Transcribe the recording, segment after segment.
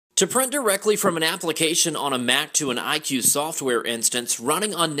To print directly from an application on a Mac to an iQueue software instance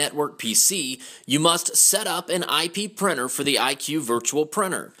running on network PC, you must set up an IP printer for the iQueue virtual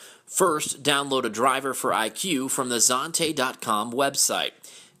printer. First, download a driver for iQueue from the Zonte.com website.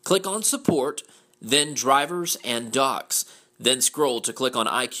 Click on Support, then Drivers and Docs. Then scroll to click on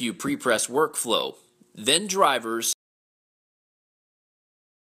iQueue Prepress Workflow. Then Drivers,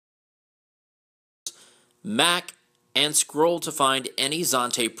 Mac, and scroll to find any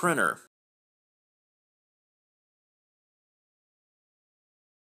Zonte printer.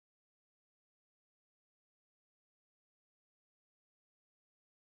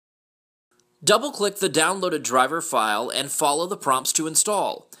 Double-click the downloaded driver file and follow the prompts to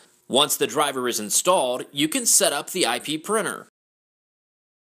install. Once the driver is installed, you can set up the IP printer.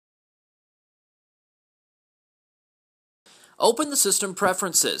 Open the System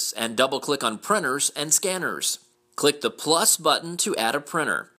Preferences and double-click on Printers and Scanners. Click the plus button to add a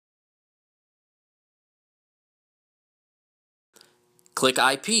printer. Click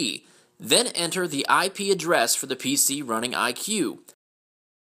IP, then enter the IP address for the PC running iQueue.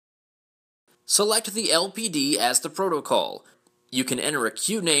 Select the LPD as the protocol. You can enter a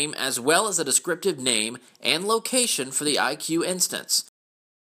queue name as well as a descriptive name and location for the iQueue instance.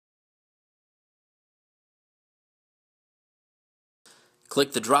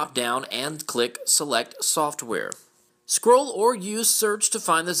 Click the drop-down and click Select Software. Scroll or use search to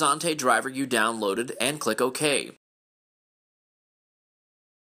find the Zonte driver you downloaded and click OK.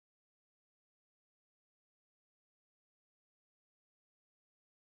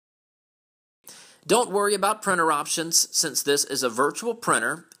 Don't worry about printer options since this is a virtual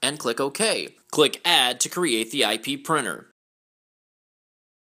printer and click OK. Click Add to create the IP printer.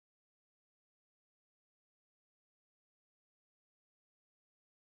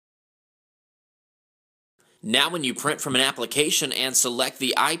 Now when you print from an application and select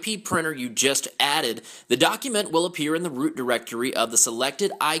the IP printer you just added, the document will appear in the root directory of the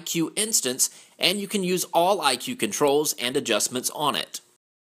selected iQueue instance and you can use all iQueue controls and adjustments on it.